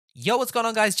Yo, what's going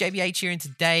on, guys? JBH here, and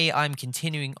today I'm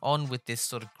continuing on with this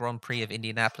sort of Grand Prix of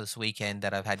Indianapolis weekend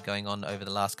that I've had going on over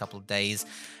the last couple of days.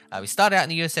 We started out in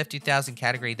the USF2000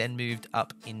 category, then moved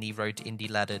up in the Road to Indy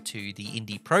ladder to the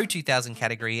Indy Pro 2000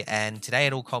 category, and today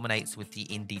it all culminates with the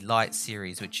Indy Lights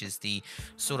Series, which is the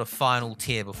sort of final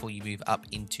tier before you move up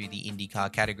into the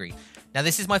IndyCar category. Now,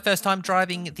 this is my first time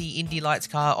driving the Indy Lights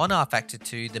car on rFactor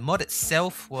 2. The mod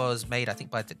itself was made, I think,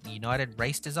 by the United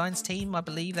Race Designs team, I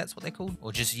believe that's what they're called,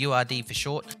 or just URD for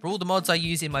short. For all the mods I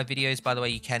use in my videos, by the way,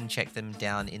 you can check them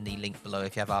down in the link below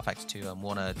if you have rFactor 2 and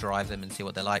want to drive them and see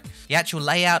what they're like. The actual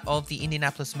layout of the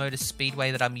Indianapolis Motor Speedway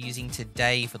that I'm using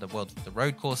today for the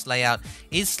road course layout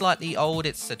is slightly old.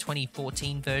 It's a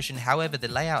 2014 version. However, the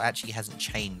layout actually hasn't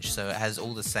changed, so it has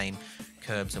all the same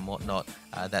curbs and whatnot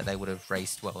that they would have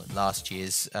raced well in last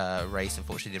year's race.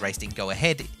 Unfortunately, the race didn't go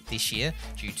ahead this year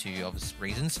due to obvious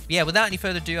reasons. But yeah, without any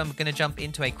further ado, I'm going to jump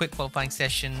into a quick qualifying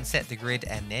session, set the grid,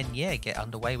 and then yeah, get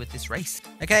underway with this race.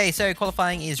 Okay, so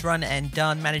qualifying is run and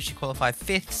done. Managed to qualify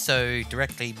 5th, so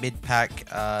directly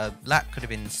mid-pack. Lap could have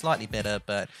been slightly better,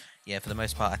 but yeah, for the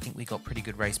most part, I think we got pretty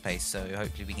good race pace, so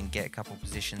hopefully we can get a couple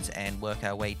positions and work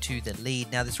our way to the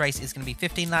lead. Now, this race is going to be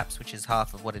 15 laps, which is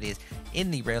half of what it is in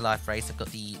the real-life race. I've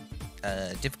got the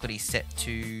difficulty set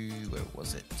to, where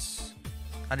was it?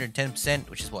 110%,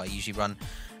 which is what I usually run.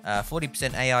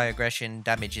 40% AI aggression,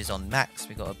 damage is on max.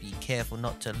 We've got to be careful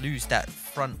not to lose that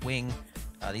front wing.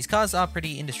 These cars are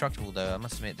pretty indestructible, though. I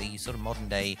must admit, the sort of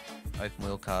modern-day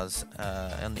open-wheel cars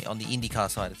on the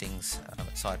IndyCar side of things,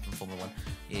 aside from Formula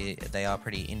 1, they are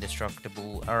pretty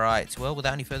indestructible. All right, well,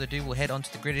 without any further ado, we'll head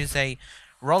onto the grid. It is a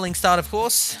rolling start, of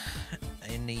course,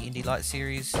 in the Indy Lights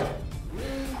Series.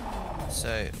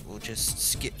 So we'll just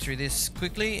skip through this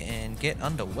quickly and get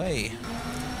underway.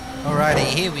 Alrighty,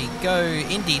 here we go.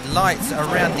 Indy Lights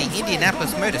around the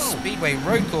Indianapolis Motor Speedway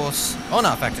road course on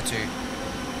rFactor 2.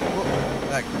 Whoa,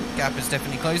 that gap is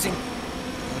definitely closing.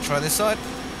 We'll try this side.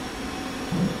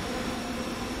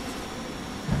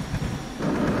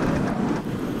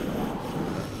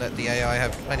 Let the AI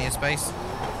have plenty of space.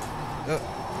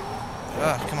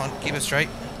 Oh, come on, keep it straight.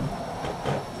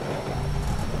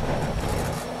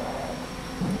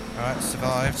 Alright,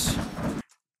 survived.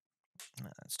 No,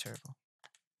 that's terrible.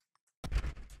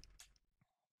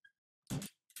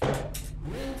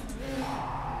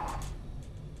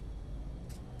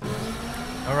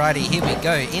 Alrighty, here we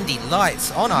go. Indy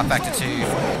Lights on rFactor 2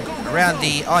 around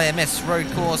the IMS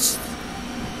road course.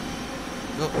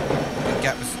 Oh, the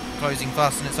gap is closing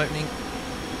fast in its opening.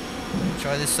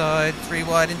 Try this side. 3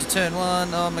 wide into turn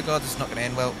 1. Oh my god, this is not going to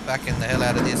end well. Backing the hell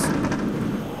out of this. Oh,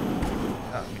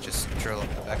 let me just drill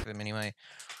off the back of him anyway.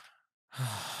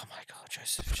 Oh my god,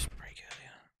 Joseph, just brake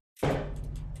earlier.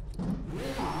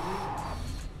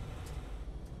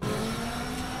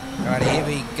 Alright, here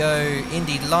we go.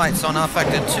 Indy Lights on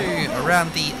rFactor 2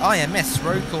 around the IMS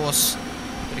road course.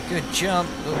 Got a good jump.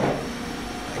 Oh,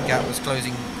 that gap was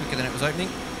closing quicker than it was opening.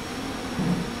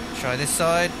 Try this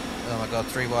side. Oh my god,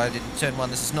 3 wide into turn 1.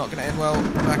 This is not going to end well.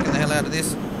 Backing the hell out of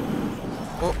this.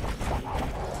 Oh.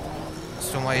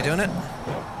 That's one way you're doing it.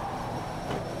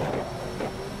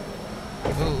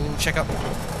 Oh, check up.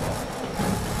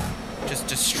 Just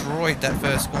destroyed that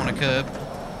first corner curb.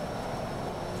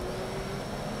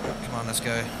 Come on, let's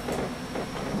go.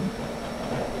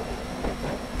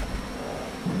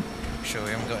 Sure we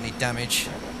haven't got any damage.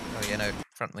 Oh yeah, no,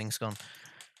 front wing's gone.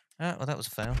 Ah, well that was a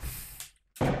fail.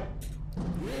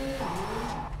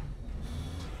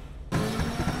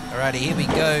 Alrighty, here we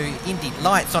go. Indy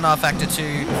Lights on rFactor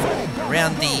 2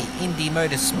 around the Indy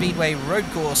Motor Speedway road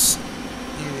course.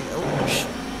 Oh,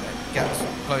 that gap's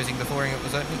closing before it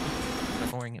was opening.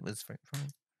 Before it was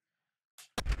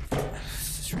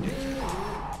this is ridiculous.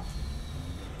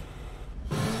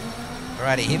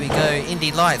 Alrighty, here we go.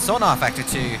 Indy Lights on rFactor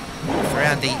 2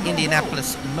 around the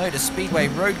Indianapolis Motor Speedway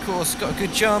road course. Got a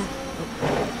good jump.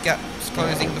 Oh, gap's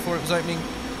closing before it was opening.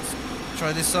 Let's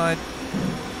try this side.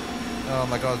 Oh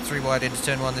my god, 3 wide into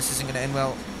turn 1. This isn't going to end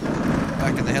well.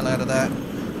 Backing the hell out of that.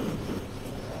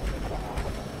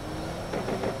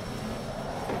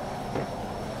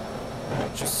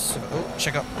 Just, oh,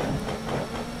 check up.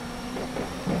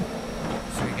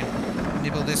 So we can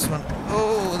nibble this one.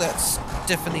 Oh, that's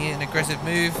definitely an aggressive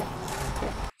move.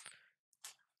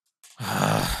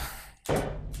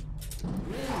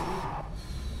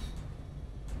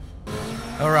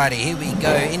 Alrighty, here we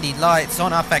go. Indy Lights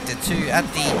on rFactor 2 at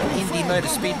the Indy Motor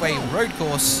Speedway road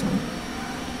course. So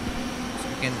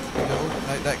we can, oh,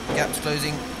 no, that gap's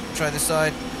closing. Try this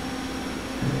side.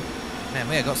 Man,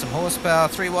 we have got some horsepower.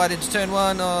 3 wide into turn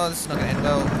 1. Oh, this is not going to end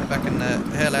well. Backing the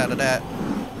hell out of that.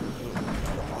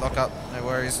 Lock up, no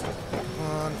worries. Come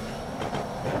on.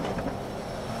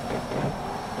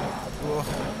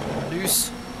 Oh,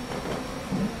 loose.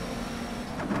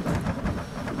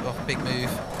 Oh, big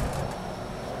move.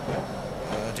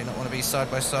 Do not want to be side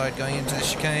by side going into the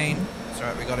chicane. It's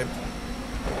alright, we got him.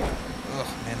 Oh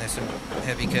man, there's some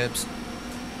heavy curbs.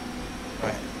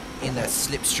 Right, in the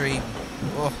slipstream.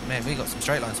 Oh man, we got some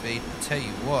straight line speed. I tell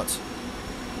you what.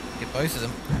 Get both of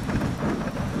them.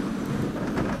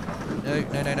 No,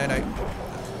 no, no, no, no.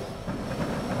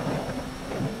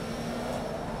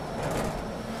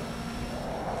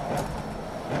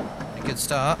 A good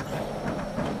start.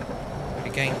 We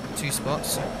gained 2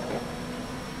 spots.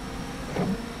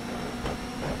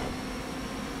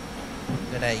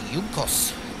 Got a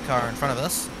Yukos car in front of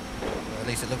us. Or at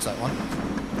least it looks like one.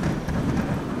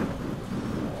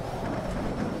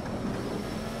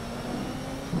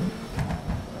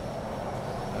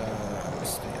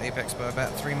 Missed the apex by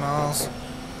about 3 miles.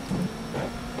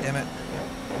 Damn it.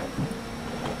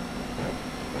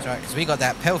 That's right, because we got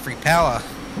that pelfrey power.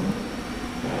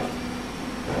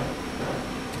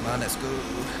 Come on, let's go.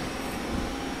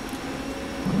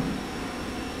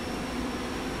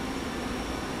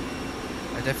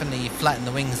 Definitely flatten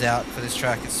the wings out for this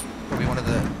track. It's probably one of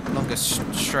the longest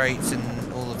straights in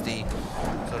all of the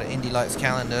sort of Indy Lights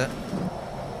calendar.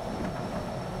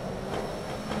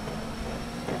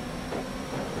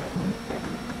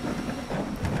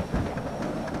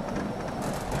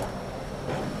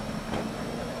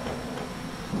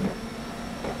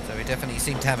 So we definitely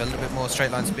seem to have a little bit more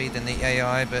straight line speed than the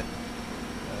AI, but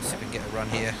let's see if we can get a run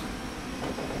here.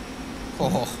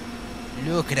 Oh,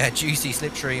 look at that juicy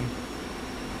slipstream.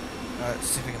 Let's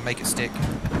see if we can make it stick.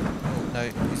 Oh no,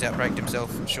 he's outbraked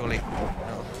himself, surely.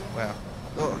 Oh, wow.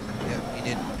 Oh, yeah, he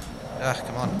did. Ah,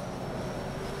 come on.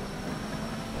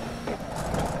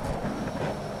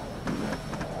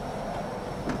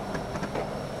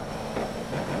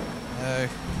 No.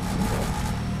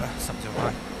 Ah, something's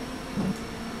alright.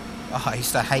 Oh, I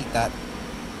used to hate that.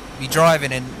 You're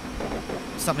driving and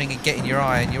something would get in your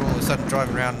eye and you're all of a sudden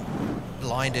driving around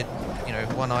blinded, you know,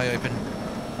 one eye open.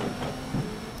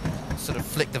 Sort of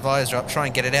flick the visor up, try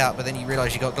and get it out, but then you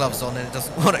realise you got gloves on and it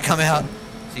doesn't want to come out.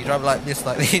 So you drive like this,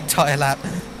 like the entire lap.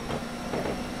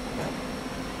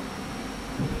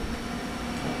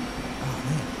 Oh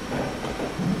man.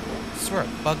 I swear a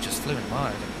bug just flew in my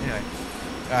eye. Anyway.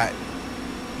 Alright.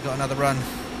 We got another run.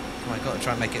 Come on, I've got to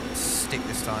try and make it stick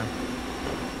this time.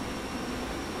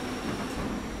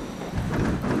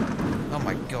 Oh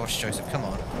my gosh, Joseph, come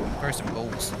on. Throw some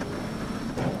balls.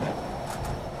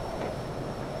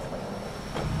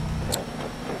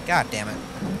 God damn it.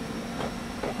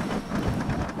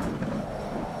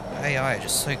 AI are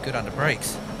just so good under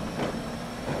brakes.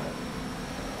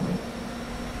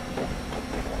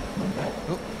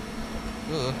 Oh.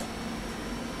 Ooh.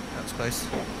 That was close.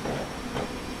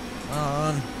 Come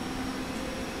on.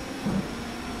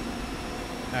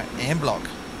 Alright, and block.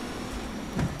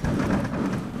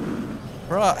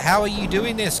 Bro, how are you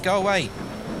doing this? Go away.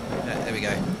 There we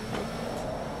go.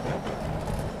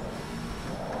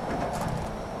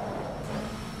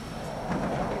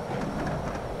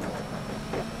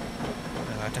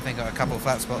 Got a couple of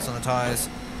flat spots on the tyres.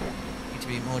 Need to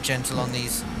be more gentle on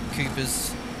these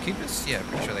Coopers. Coopers? Yeah,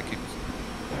 pretty sure they're Coopers.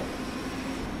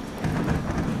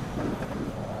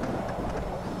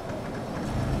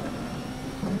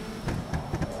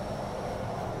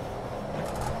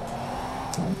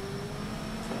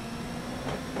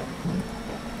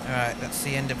 Alright, that's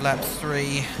the end of lap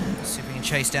 3. Let's see if we can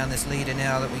chase down this leader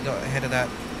now that we got ahead of that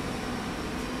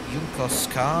Yukos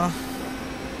car.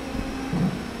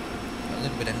 A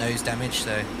little bit of nose damage,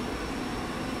 so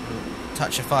we'll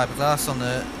touch of fiberglass on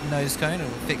the nose cone and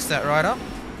we'll fix that right up.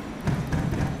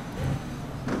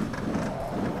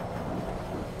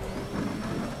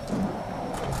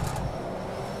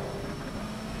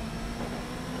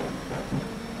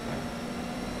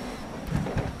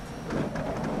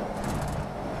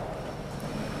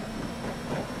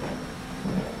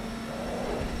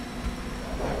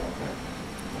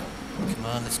 Come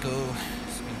on, let's go.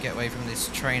 Get away from this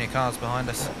train of cars behind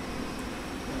us.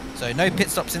 So no pit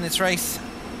stops in this race.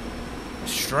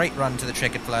 Straight run to the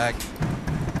checkered flag.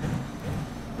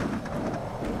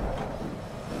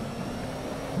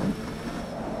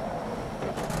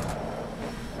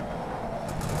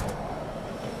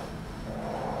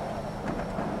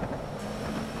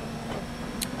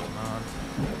 Come on.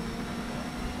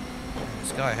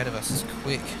 This guy ahead of us is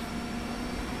quick.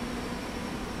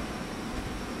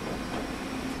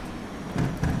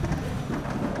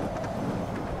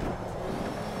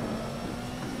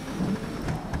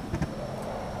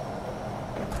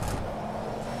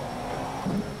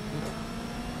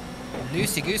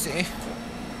 Loosey goosey.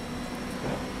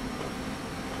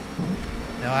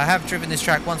 Now I have driven this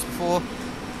track once before.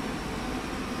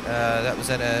 That was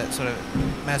at a sort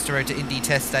of Mazda Road to Indy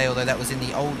test day, although that was in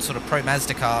the old sort of Pro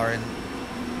Mazda car, and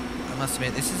I must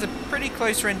admit this is a pretty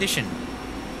close rendition.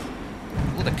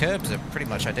 All the curbs are pretty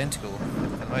much identical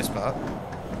for the most part.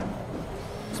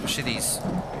 Especially these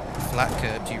flat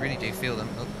curbs, you really do feel them.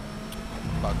 Oh,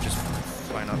 bug just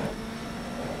flying up.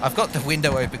 I've got the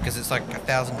window open because it's like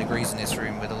 1,000 degrees in this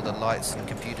room with all the lights and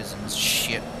computers and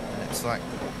shit. And it's like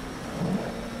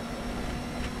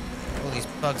all these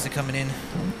bugs are coming in.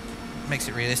 Makes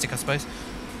it realistic, I suppose.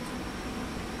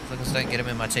 As long as I don't get them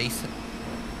in my teeth.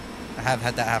 I have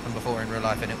had that happen before in real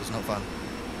life and it was not fun.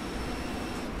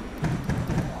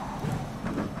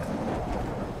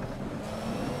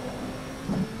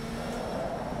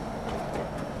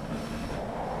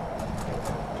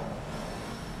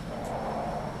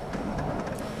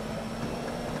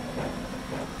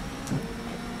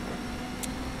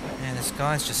 This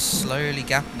guy's just slowly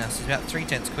gapping us. He's about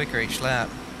 3/10 quicker each lap.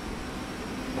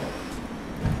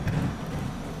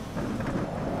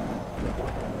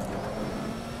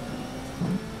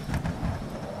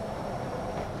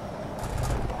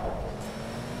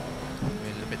 A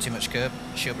little bit too much curb.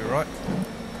 She'll be right.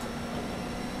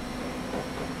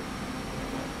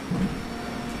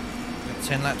 Got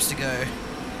 10 laps to go.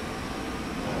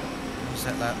 What's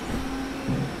that lap?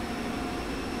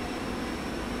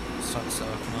 Slightly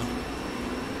slower, come on.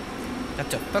 Got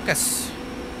to focus.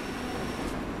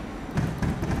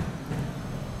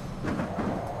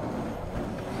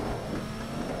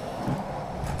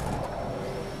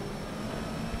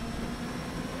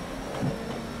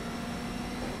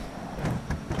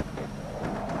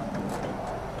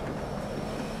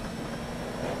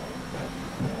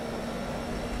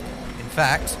 In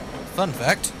fact, fun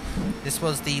fact, this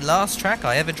was the last track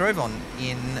I ever drove on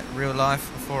in real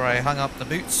life before I hung up the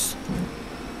boots.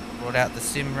 Brought out the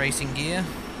sim racing gear.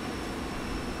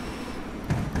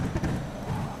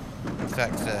 In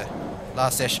fact, the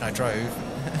last session I drove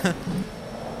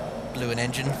blew an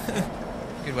engine.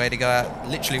 Good way to go out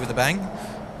literally with a bang.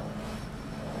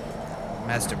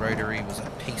 Mazda rotary was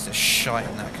a piece of shite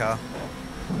in that car.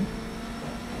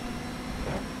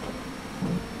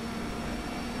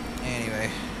 Anyway,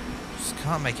 just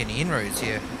can't make any inroads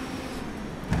here.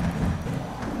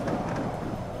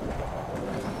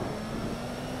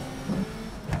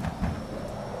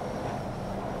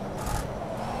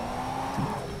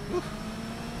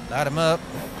 Light him up.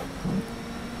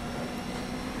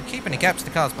 We're keeping the gaps to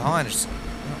the cars behind, just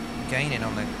not gaining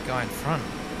on the guy in front.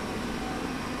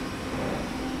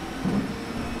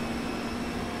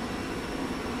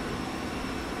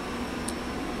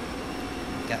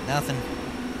 Got nothing.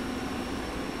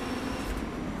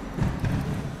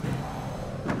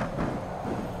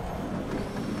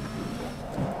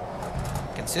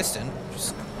 Consistent,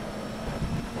 just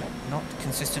not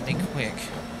consistently quick.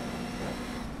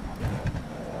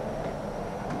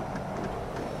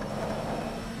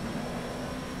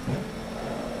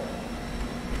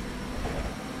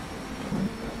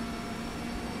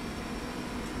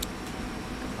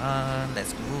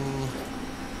 Let's go.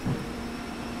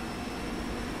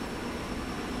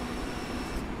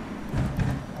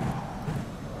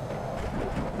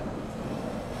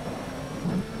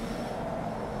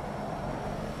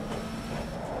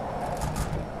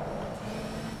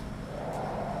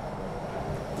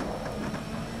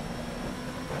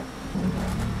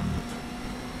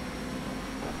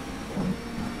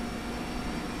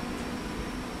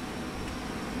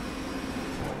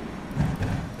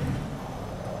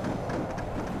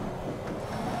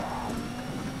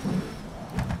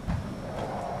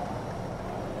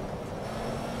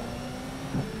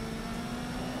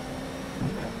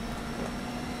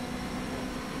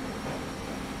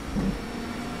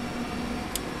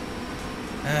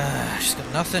 She's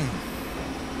got nothing.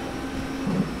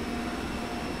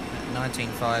 At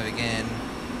 19.5 again.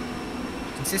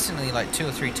 Consistently like 2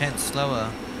 or 3/10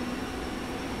 slower.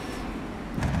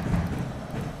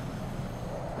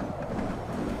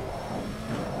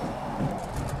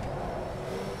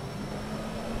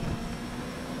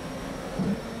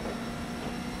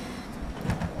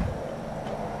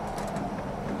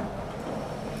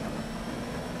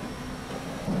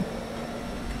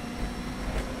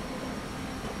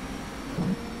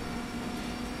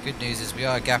 Good news is we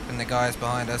are gapping the guys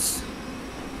behind us.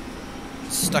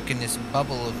 Stuck in this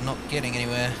bubble of not getting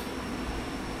anywhere.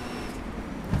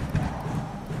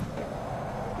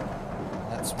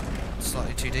 That's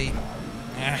slightly too deep.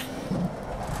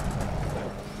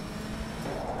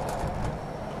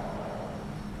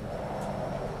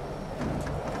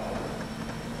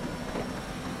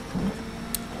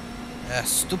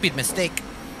 Stupid mistake.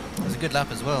 It was a good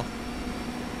lap as well.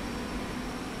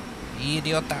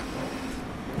 Idiota.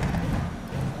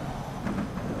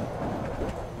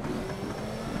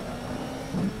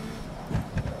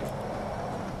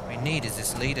 What we need is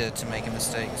this leader to make a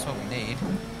mistake. That's what we need.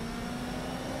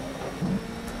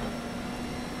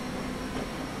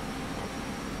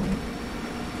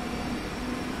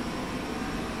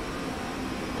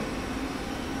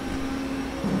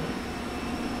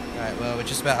 Right, well, we're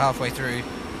just about halfway through. So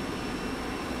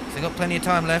we've got plenty of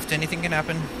time left. Anything can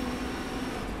happen.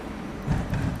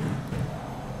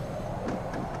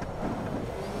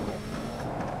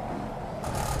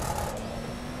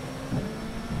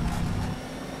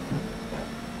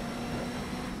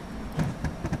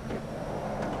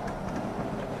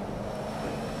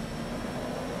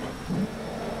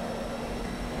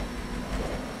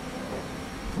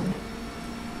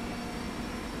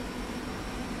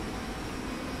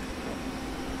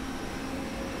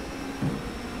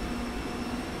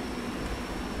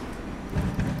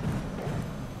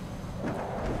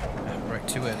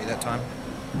 Too early that time.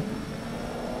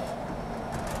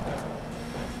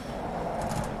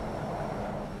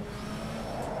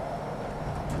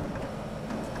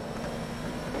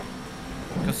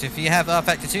 Because if you have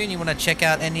rFactor 2 and you want to check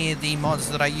out any of the mods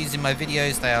that I use in my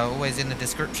videos, they are always in the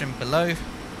description below.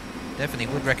 Definitely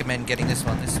would recommend getting this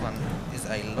one. This one is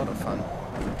a lot of fun.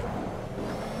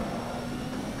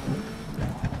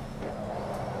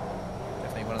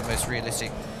 Definitely one of the most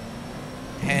realistic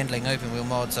handling open wheel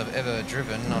mods I've ever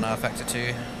driven on rFactor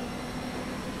 2.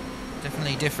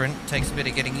 Definitely different, takes a bit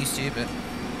of getting used to, but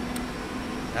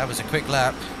that was a quick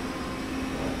lap.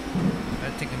 I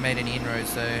don't think we made any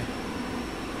inroads though.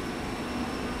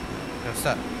 I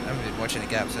haven't been watching the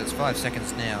gap, so it's 5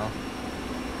 seconds now.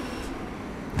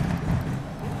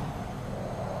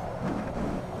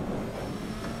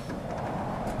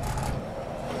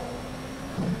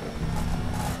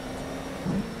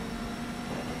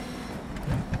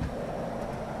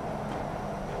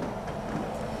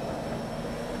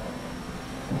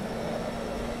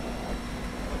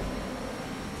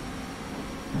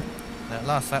 That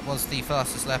last lap was the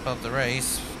fastest lap of the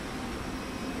race.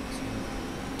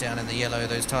 Down in the yellow,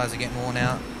 those tyres are getting worn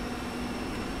out.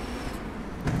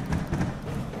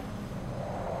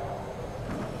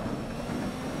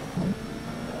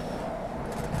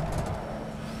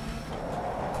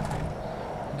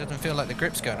 It doesn't feel like the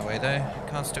grip's going away though.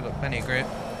 Car's still got plenty of grip.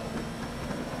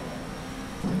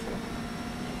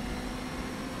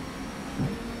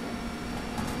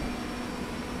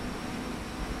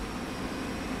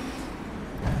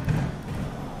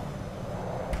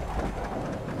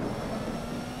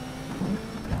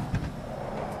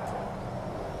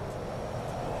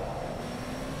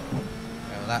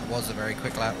 That was a very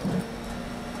quick lap.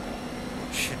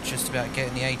 Should just about get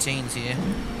in the 18s here.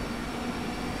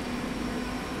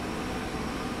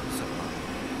 So,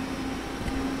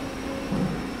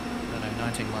 no,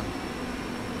 19.1.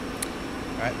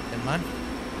 Alright, never mind.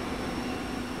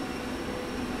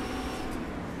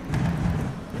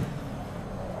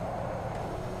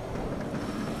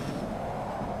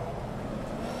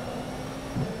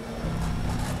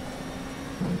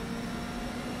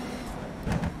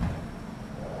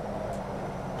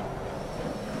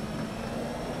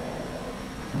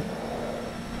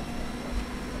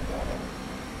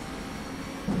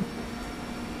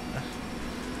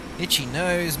 Itchy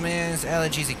nose, man. These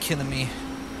allergies are killing me.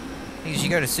 Because you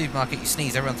go to the supermarket, you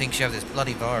sneeze, everyone thinks you have this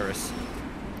bloody virus.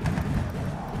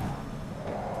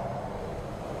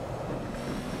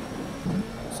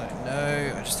 So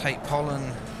no, I just hate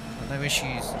pollen. No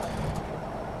issues.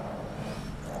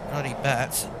 Bloody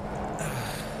bats.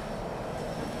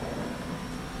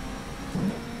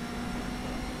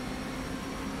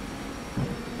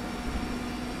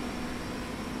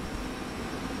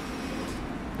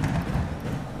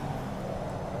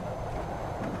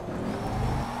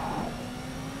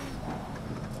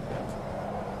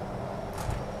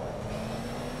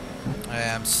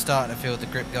 I'm starting to feel the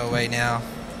grip go away now.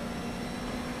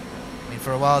 I mean,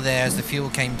 for a while there, as the fuel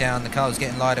came down, the car was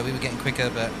getting lighter, we were getting quicker,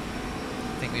 but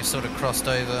I think we've sort of crossed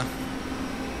over.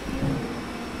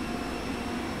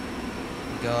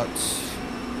 We got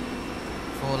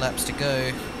 4 laps to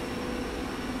go.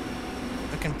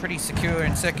 Looking pretty secure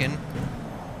in second.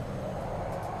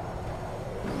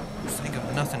 Just ain't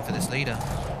got nothing for this leader.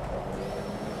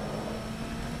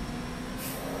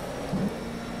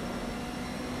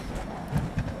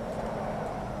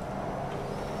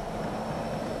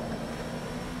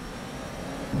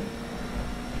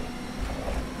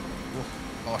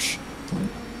 Gosh.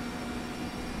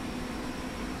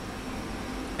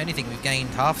 Anything, we've gained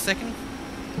half a second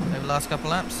over the last couple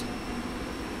laps.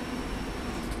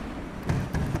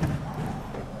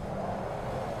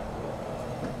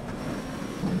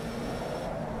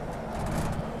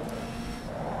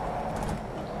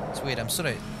 It's weird, I'm sort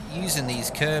of using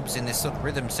these curbs in this sort of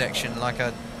rhythm section like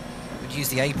I would use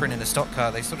the apron in a stock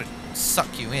car. They sort of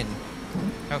suck you in,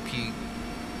 help you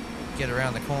get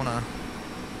around the corner,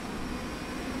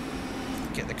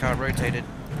 get the car rotated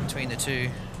between the two.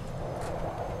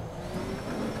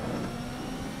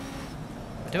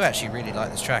 I do actually really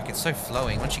like this track. It's so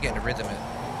flowing. Once you get in a rhythm,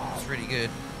 it's really good.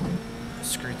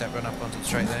 Screwed that run up onto the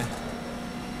straight there.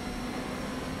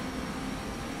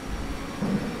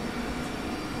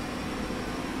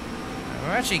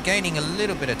 We're actually gaining a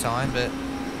little bit of time, but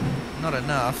not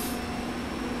enough.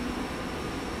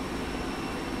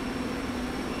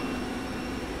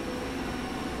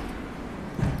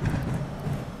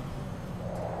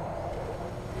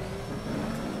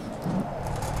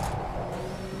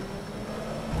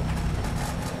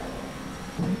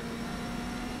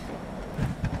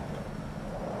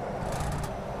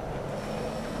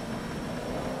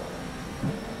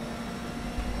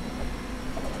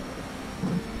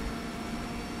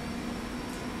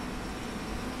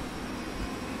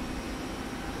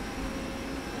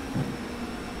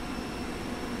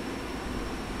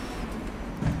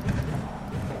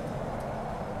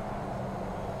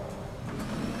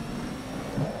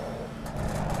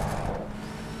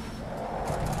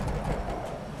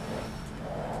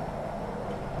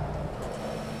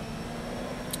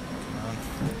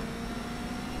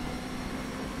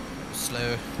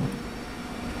 Slow.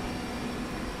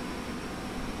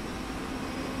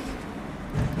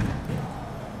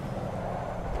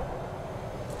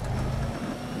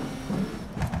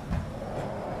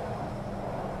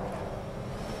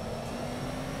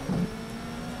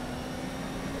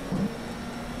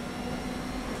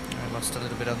 I lost a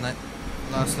little bit on that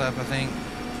last lap, I think.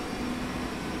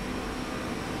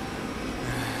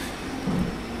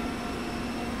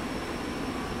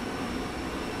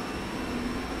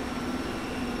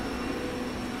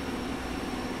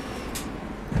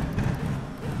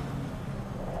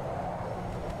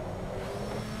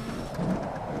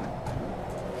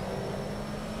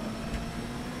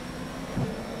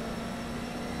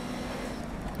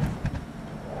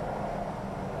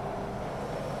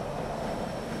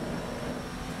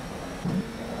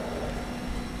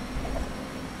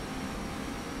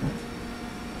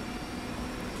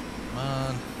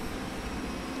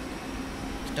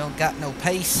 Don't got no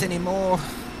pace anymore.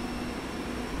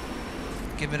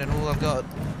 Giving it all I've got.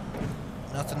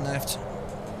 Nothing left.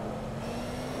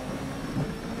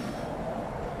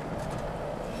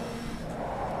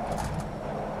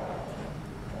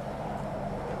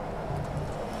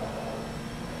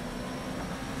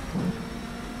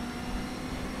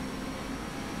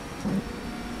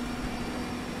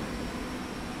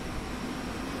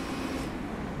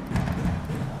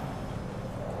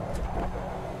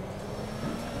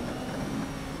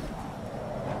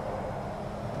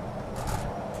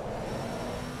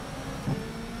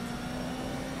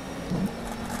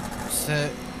 The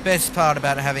best part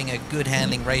about having a good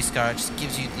handling race car, it just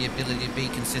gives you the ability to be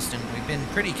consistent. We've been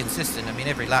pretty consistent. I mean,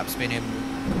 every lap's been in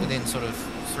within sort of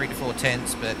 3 to 4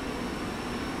 tenths, but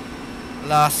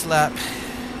last lap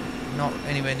not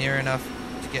anywhere near enough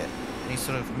to get any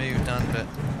sort of move done, but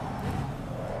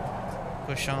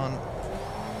push on.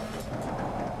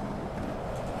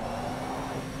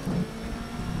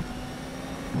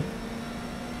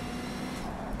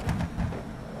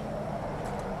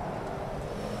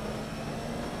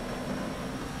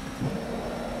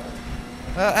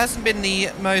 It hasn't been the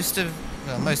most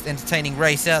entertaining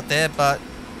race out there, but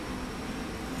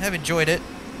I have enjoyed it.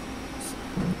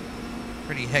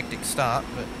 Pretty hectic start,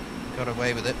 but got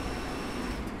away with it.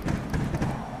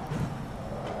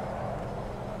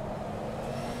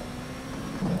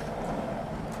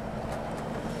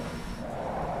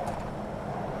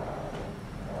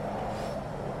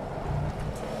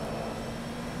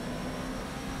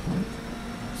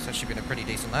 It's actually been a pretty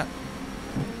decent lap.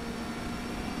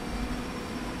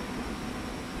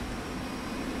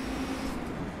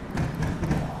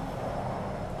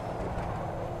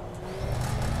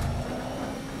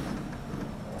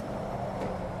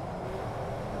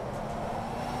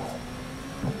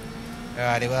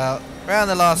 Alrighty, well, around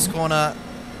the last corner,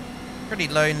 pretty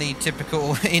lonely,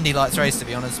 typical Indy Lights race to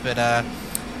be honest, but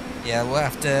yeah, we'll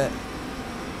have to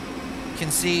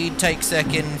concede, take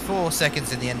second, 4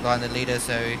 seconds in the end behind the leader,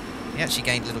 so he actually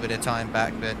gained a little bit of time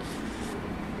back, but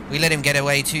we let him get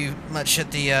away too much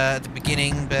at the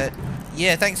beginning. But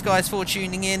yeah, thanks guys for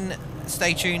tuning in.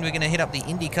 Stay tuned, we're going to hit up the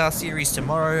IndyCar series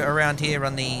tomorrow around here,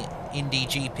 run the Indy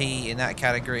GP in that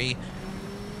category.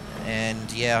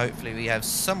 And yeah, hopefully we have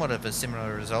somewhat of a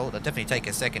similar result. I'll definitely take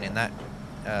a second in that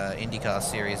IndyCar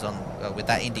series on with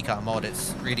that IndyCar mod.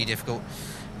 It's really difficult.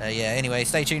 Yeah, anyway,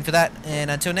 stay tuned for that. And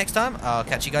until next time, I'll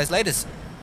catch you guys later.